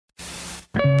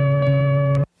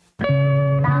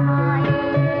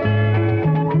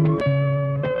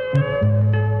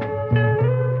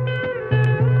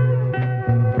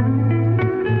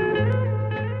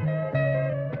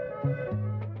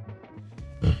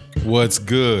What's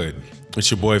good?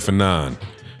 It's your boy Fannon.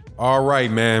 All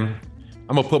right, man.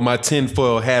 I'm gonna put my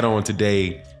tinfoil hat on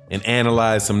today and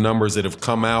analyze some numbers that have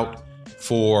come out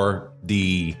for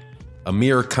the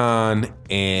Amir Khan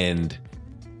and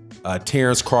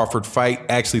Terence Crawford fight.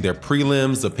 Actually, their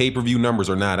prelims, the pay-per-view numbers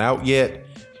are not out yet.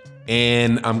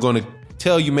 And I'm gonna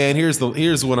tell you, man, here's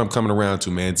what I'm coming around to,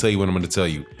 man. Tell you what I'm gonna tell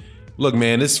you. Look,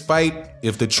 man, this fight,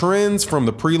 if the trends from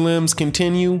the prelims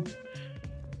continue,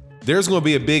 there's going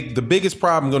to be the biggest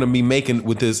problem going to be making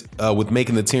with this, with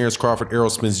making the Terence Crawford Errol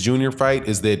Spence Jr. fight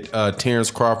is that Terence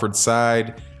Crawford's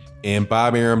side and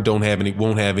Bob Arum won't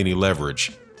have any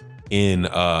leverage in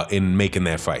making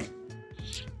that fight.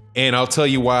 And I'll tell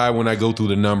you why when I go through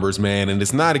the numbers, man. And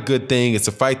it's not a good thing. It's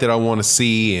a fight that I want to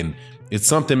see, and it's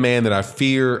something, man, that I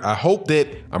fear. I hope that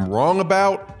I'm wrong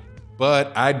about,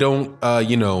 but I don't.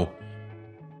 You know,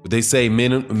 they say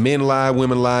men lie,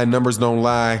 women lie, numbers don't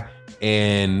lie.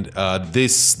 And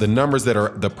the numbers that are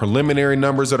the preliminary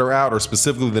numbers that are out, or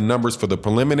specifically the numbers for the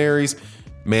preliminaries,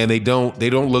 man, they don't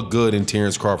look good in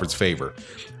Terence Crawford's favor.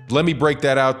 Let me break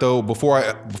that out though. Before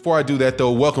I do that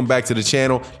though, welcome back to the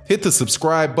channel. Hit the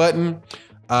subscribe button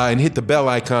and hit the bell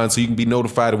icon so you can be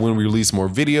notified of when we release more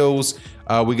videos.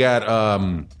 We got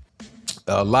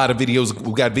a lot of videos.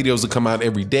 We got videos that come out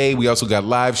every day. We also got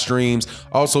live streams.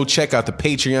 Also check out the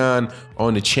Patreon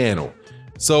on the channel.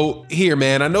 So here,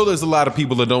 man, I know there's a lot of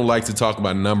people that don't like to talk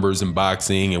about numbers and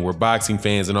boxing, and we're boxing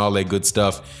fans and all that good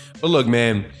stuff. But look,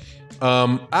 man,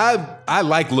 I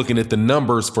like looking at the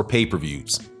numbers for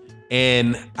pay-per-views.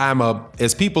 And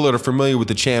as people that are familiar with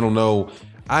the channel know,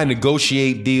 I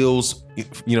negotiate deals.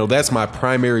 You know, that's my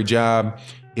primary job,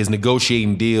 is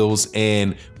negotiating deals.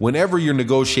 And whenever you're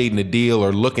negotiating a deal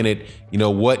or looking at, you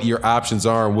know, what your options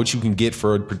are and what you can get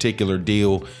for a particular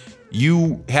deal,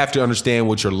 you have to understand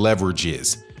what your leverage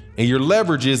is. And your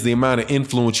leverage is the amount of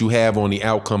influence you have on the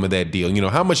outcome of that deal. You know,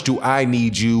 how much do I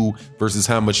need you versus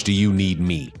how much do you need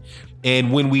me?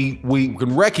 And when we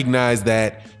can recognize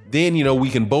that, then, you know, we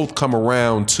can both come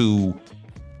around to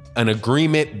an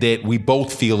agreement that we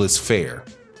both feel is fair.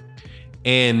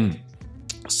 And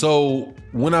so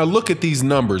when I look at these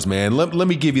numbers, man, let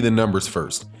me give you the numbers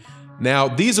first. Now,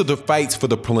 these are the fights for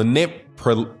the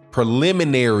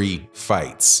preliminary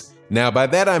fights. Now, by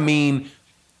that, I mean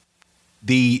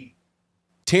the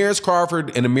Terence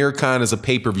Crawford and Amir Khan as a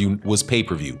was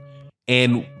pay-per-view.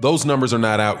 And those numbers are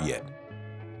not out yet.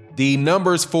 The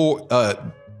numbers for,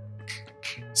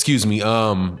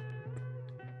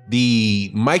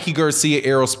 the Mikey Garcia,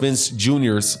 Errol Spence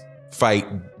Jr.'s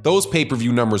fight, those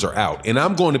pay-per-view numbers are out. And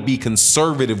I'm going to be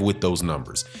conservative with those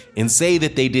numbers and say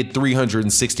that they did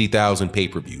 360,000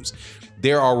 pay-per-views.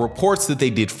 There are reports that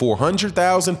they did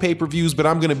 400,000 pay-per-views, but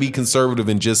I'm going to be conservative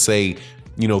and just say,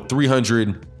 you know,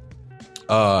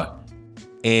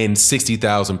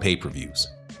 360,000 pay-per-views.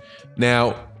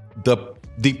 Now,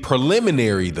 the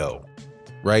preliminary though,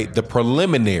 right? The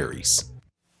preliminaries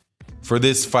for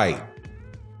this fight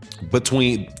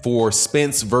for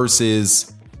Spence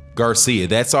versus Garcia,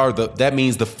 that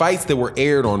means the fights that were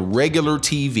aired on regular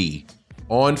TV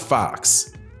on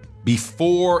Fox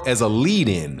before as a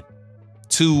lead-in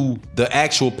to the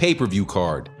actual pay-per-view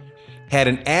card, had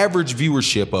an average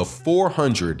viewership of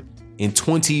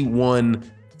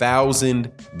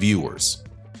 421,000 viewers.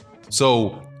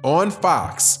 So on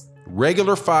Fox,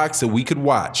 regular Fox that we could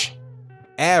watch,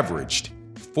 averaged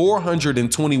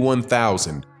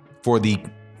 421,000 for the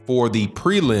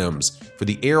prelims for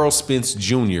the Errol Spence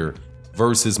Jr.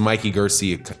 versus Mikey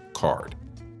Garcia card.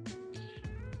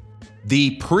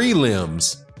 The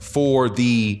prelims for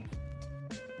the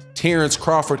Terence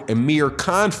Crawford Amir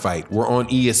Khan fight were on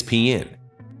ESPN.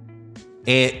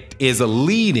 It is a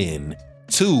lead-in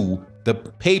to the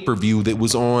pay-per-view that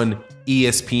was on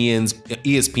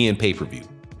ESPN pay-per-view.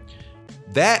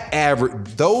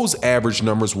 Those average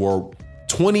numbers were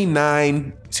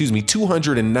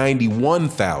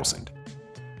 291,000.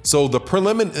 So the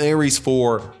preliminaries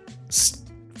for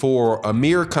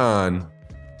Amir Khan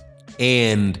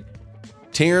and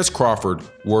Terence Crawford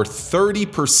were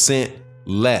 30%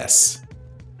 less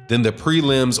than the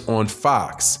prelims on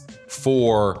Fox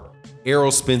for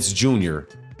Errol Spence Jr.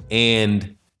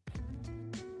 and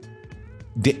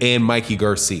Mikey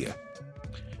Garcia.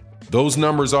 Those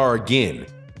numbers are, again,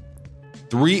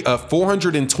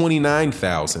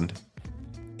 429,000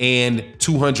 and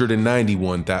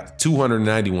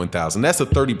 291,000. That's a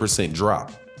 30%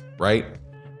 drop, right?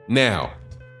 Now,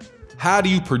 how do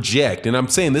you project? And I'm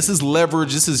saying this is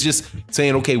leverage. This is just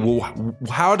saying, okay, well,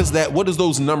 what does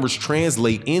those numbers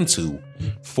translate into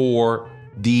for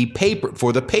the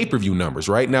pay-per-view numbers,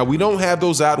 right? Now, we don't have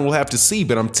those out and we'll have to see,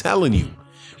 but I'm telling you,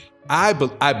 I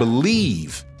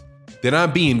believe then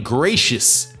I'm being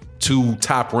gracious to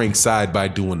Top Rank side by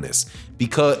doing this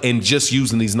and just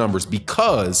using these numbers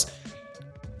because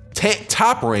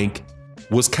Top Rank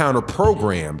was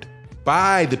counter-programmed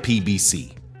by the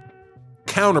PBC.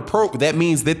 That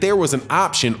means that there was an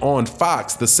option on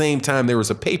Fox the same time there was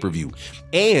a pay-per-view.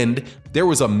 And there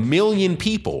was 1 million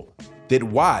people that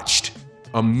watched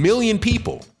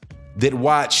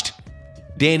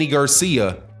Danny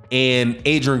Garcia and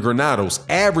Adrian Granados,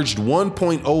 averaged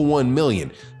 1.01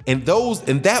 million. And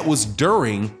that was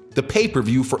during the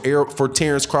pay-per-view for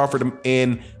Terence Crawford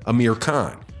and Amir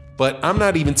Khan. But I'm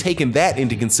not even taking that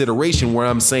into consideration where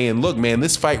I'm saying, look, man,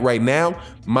 this fight right now,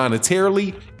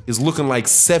 monetarily, is looking like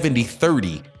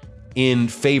 70-30 in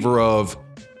favor of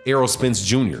Errol Spence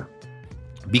Jr.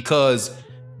 Because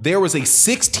there was a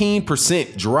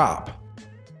 16% drop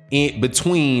in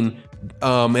between,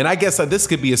 and I guess this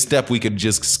could be a step we could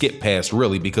just skip past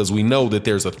really, because we know that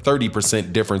there's a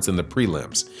 30% difference in the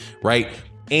prelims, right?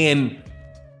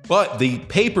 But the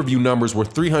pay-per-view numbers were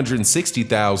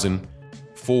 360,000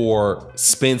 for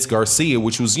Spence Garcia,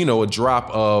 which was, a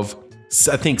drop of,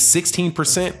 I think,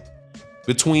 16%.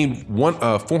 Between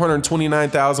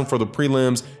 429,000 for the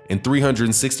prelims and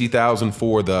 360,000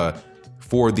 for the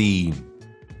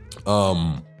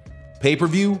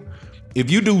pay-per-view.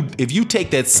 If you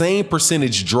take that same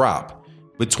percentage drop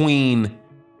between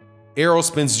Errol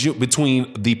Spence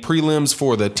between the prelims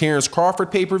for the Terence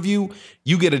Crawford pay-per-view,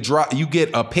 you get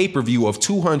a pay-per-view of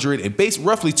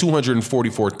roughly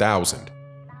 244,000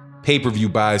 pay-per-view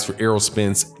buys for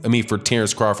for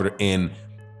Terence Crawford and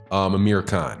Amir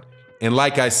Khan. And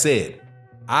like I said,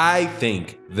 I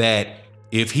think that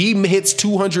if he hits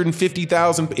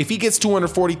 250,000, if he gets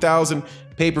 240,000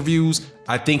 pay-per-views,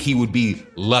 I think he would be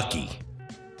lucky.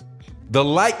 The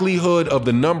likelihood of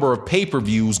the number of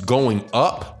pay-per-views going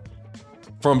up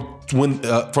from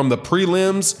the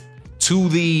prelims to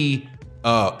the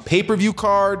pay-per-view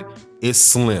card is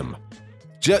slim.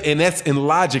 And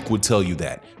logic would tell you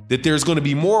that there's going to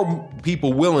be more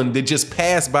people willing to just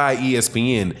pass by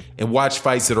ESPN and watch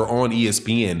fights that are on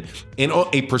ESPN. And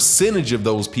a percentage of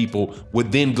those people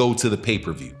would then go to the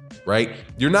pay-per-view, right?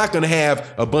 You're not going to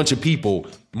have a bunch of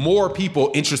more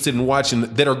people interested in watching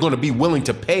that are going to be willing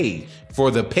to pay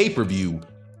for the pay-per-view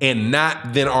and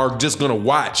not then are just going to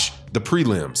watch the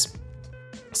prelims.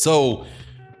 So,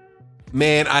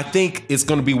 man, I think it's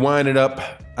going to be winding up.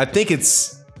 I think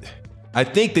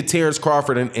that Terence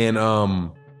Crawford and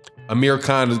Amir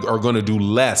Khan are going to do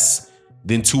less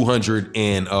than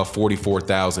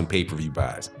 244,000 pay-per-view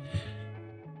buys.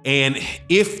 And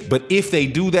if they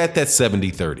do that, that's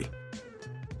 70-30.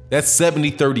 That's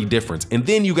 70-30 difference. And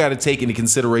then you got to take into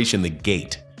consideration the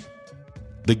gate.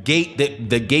 The gate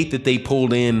that they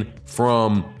pulled in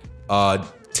from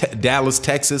Dallas,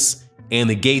 Texas, and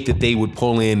the gate that they would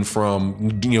pull in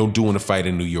from, doing a fight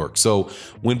in New York. So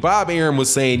when Bob Arum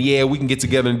was saying, yeah, we can get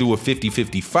together and do a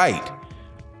 50-50 fight,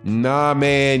 nah,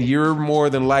 man, you're more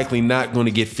than likely not going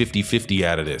to get 50-50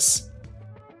 out of this.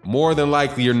 More than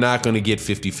likely, you're not going to get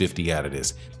 50-50 out of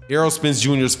this. Errol Spence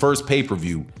Jr.'s first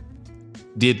pay-per-view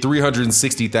did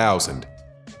 360,000.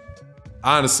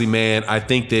 Honestly, man, I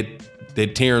think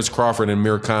that Terence Crawford and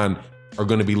Amir Khan are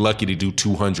going to be lucky to do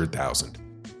 200,000.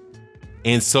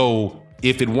 And so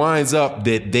if it winds up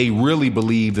that they really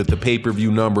believe that the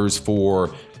pay-per-view numbers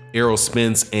for Errol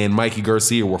Spence and Mikey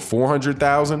Garcia were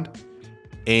 400,000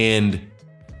 and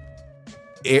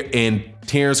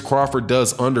Terence Crawford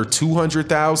does under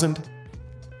 200,000,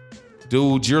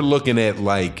 dude, you're looking at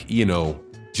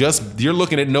you're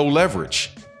looking at no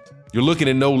leverage. You're looking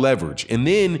at no leverage. And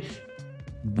then,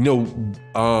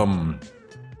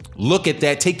 look at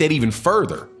that, take that even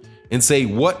further and say,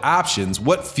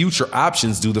 what future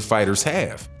options do the fighters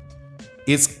have?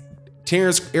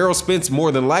 Errol Spence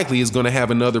more than likely is going to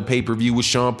have another pay-per-view with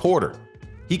Sean Porter.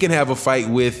 He can have a fight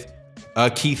with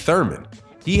Keith Thurman.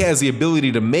 He has the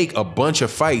ability to make a bunch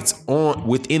of fights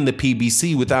within the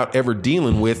PBC without ever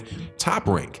dealing with Top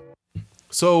Rank.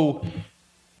 So,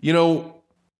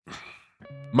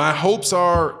 my hopes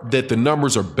are that the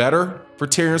numbers are better for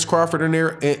Terence Crawford and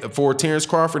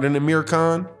Amir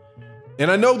Khan. And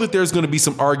I know that there's going to be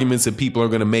some arguments that people are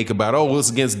going to make about, well,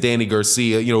 it's against Danny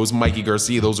Garcia. It's Mikey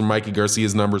Garcia. Those are Mikey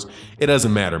Garcia's numbers. It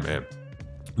doesn't matter, man.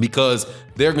 Because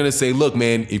they're going to say, look,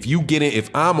 man,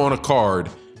 if I'm on a card,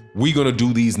 we're going to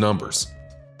do these numbers,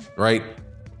 right?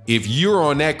 If you're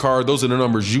on that card, those are the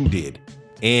numbers you did.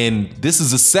 And this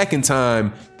is the second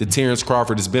time that Terence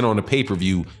Crawford has been on a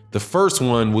pay-per-view. The first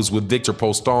one was with Victor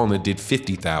Postol that did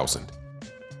 50,000.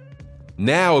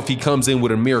 Now, if he comes in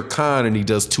with Amir Khan and he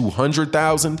does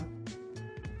 200,000,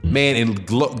 man, and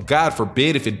God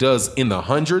forbid if it does in the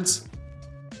hundreds,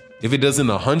 If it does in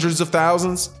the hundreds of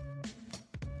thousands,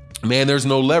 man, there's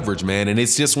no leverage, man. And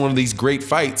it's just one of these great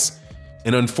fights.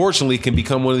 And unfortunately, it can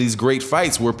become one of these great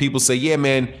fights where people say, yeah,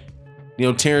 man,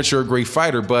 Terence, you're a great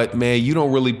fighter, but man, you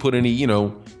don't really put any, you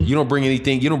don't bring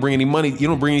anything, you don't bring any money, you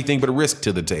don't bring anything but a risk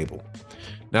to the table.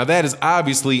 Now, that is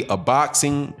obviously a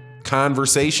boxing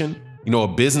conversation, a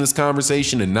business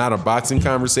conversation and not a boxing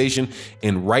conversation.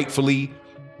 And rightfully,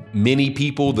 many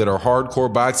people that are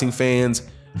hardcore boxing fans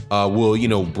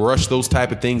will, brush those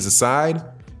type of things aside.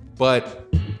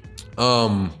 But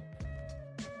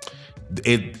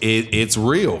it's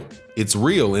real. It's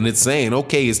real. And it's saying,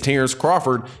 okay, is Terence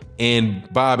Crawford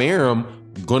and Bob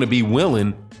Arum going to be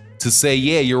willing to say,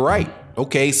 yeah, you're right.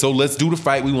 Okay, so let's do the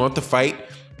fight. We want the fight.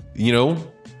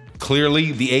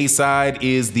 Clearly the A side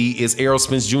is Errol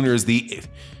Spence Jr. is the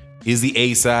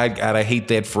A side. God, I hate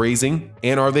that phrasing.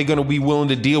 And are they going to be willing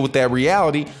to deal with that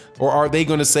reality? Or are they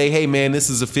going to say, hey, man, this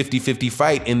is a 50-50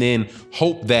 fight, and then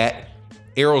hope that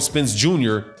Errol Spence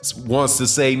Jr. wants to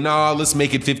say, nah, let's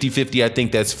make it 50-50. I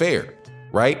think that's fair,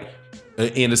 right?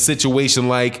 In a situation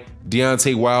like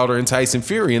Deontay Wilder and Tyson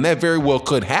Fury, and that very well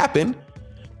could happen.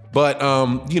 But,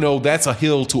 that's a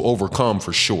hill to overcome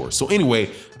for sure. So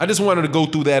anyway, I just wanted to go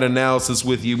through that analysis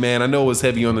with you, man. I know it's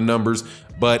heavy on the numbers,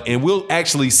 and we'll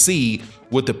actually see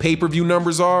what the pay-per-view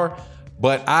numbers are.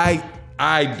 But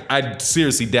I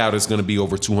seriously doubt it's going to be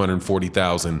over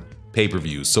 240,000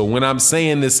 pay-per-views. So when I'm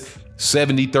saying this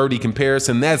 70-30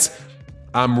 comparison,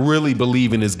 I'm really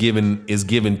believing is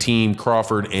giving Team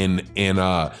Crawford and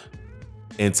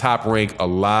Top Rank a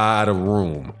lot of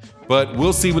room. But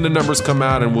we'll see when the numbers come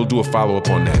out, and we'll do a follow-up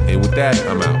on that. And with that,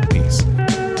 I'm out. Peace.